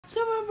So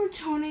we're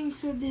returning,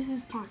 so this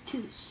is part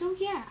 2. So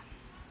yeah.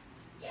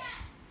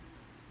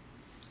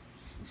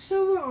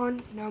 So we're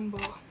on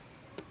number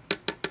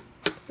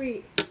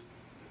 3.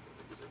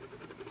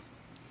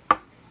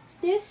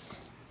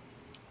 This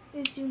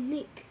is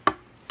unique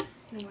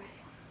in a way.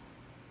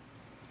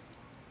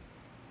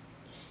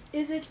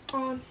 Is it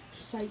on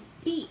site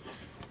B?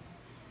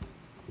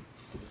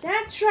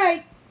 That's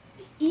right,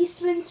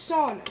 Eastman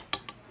Sauna.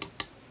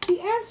 The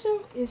answer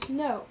is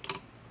no.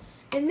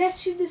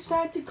 Unless you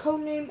decide to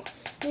codename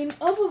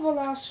another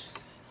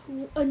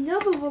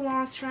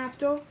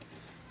Velociraptor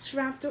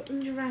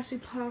in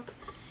Jurassic Park,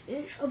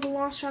 a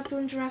Velociraptor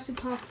in Jurassic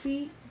Park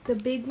 3, the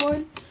big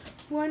one,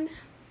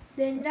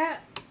 then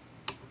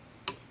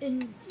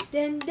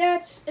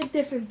that's a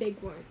different big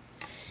one.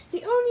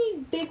 The only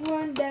big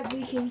one that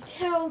we can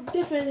tell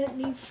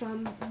differently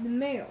from the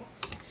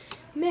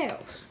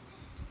males.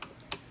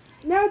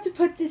 Now to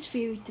put this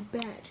theory to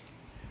bed,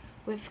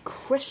 with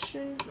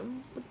question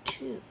number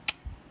 2.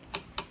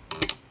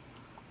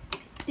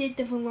 Did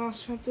the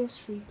Velociraptors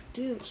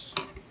reproduce?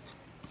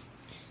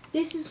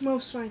 This is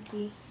most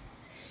likely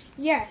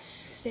yes,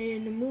 stated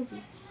in the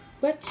movie,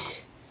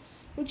 but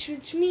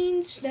which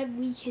means that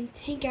we can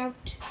take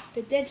out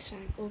the dead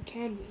sign, or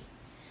can we?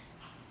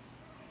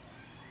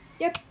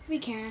 Yep, we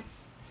can.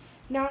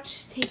 Not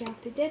take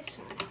out the dead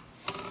sign.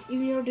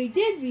 Even though they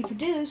did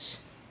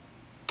reproduce,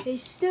 they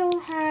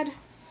still had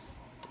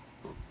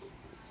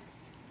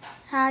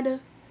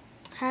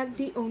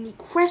the only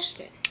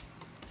question.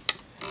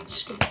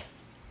 So,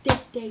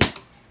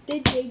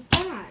 did they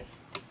die?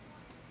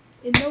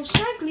 And most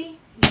likely,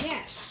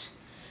 yes.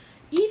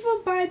 Either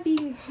by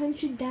being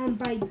hunted down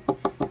by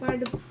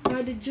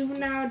the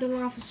juvenile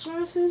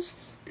Dilophosaurus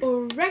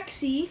or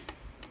Rexy,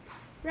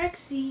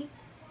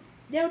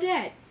 they're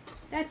dead.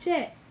 That's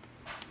it.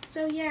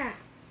 So yeah.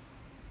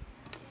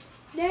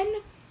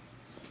 Then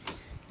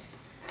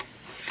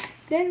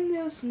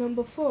there's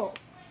number 4.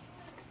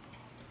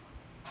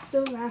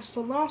 The last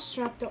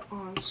Velociraptor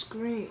on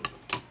screen.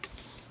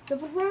 The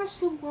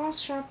last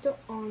Velociraptor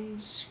on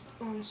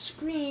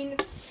screen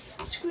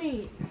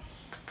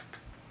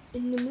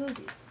in the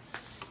movie.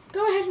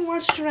 Go ahead and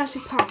watch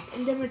Jurassic Park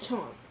and then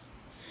return.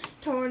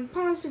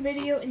 Pause the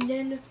video and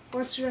then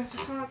watch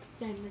Jurassic Park,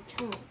 then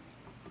return.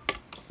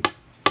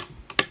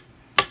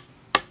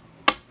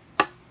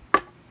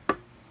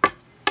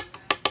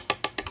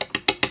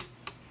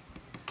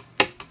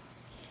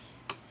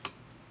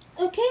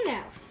 Okay,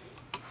 now.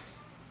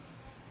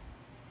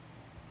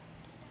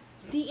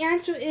 The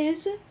answer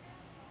is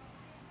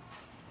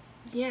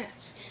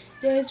yes.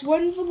 There is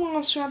one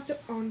last Velociraptor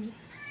on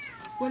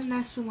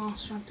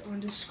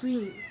the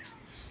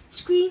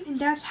screen, and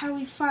that's how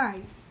we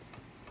find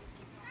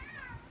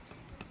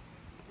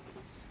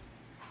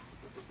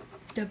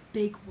the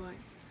big one.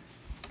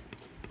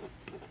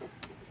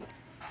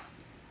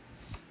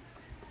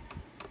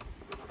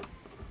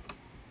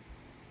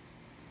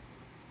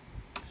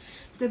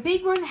 The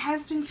big one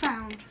has been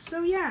found.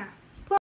 So yeah.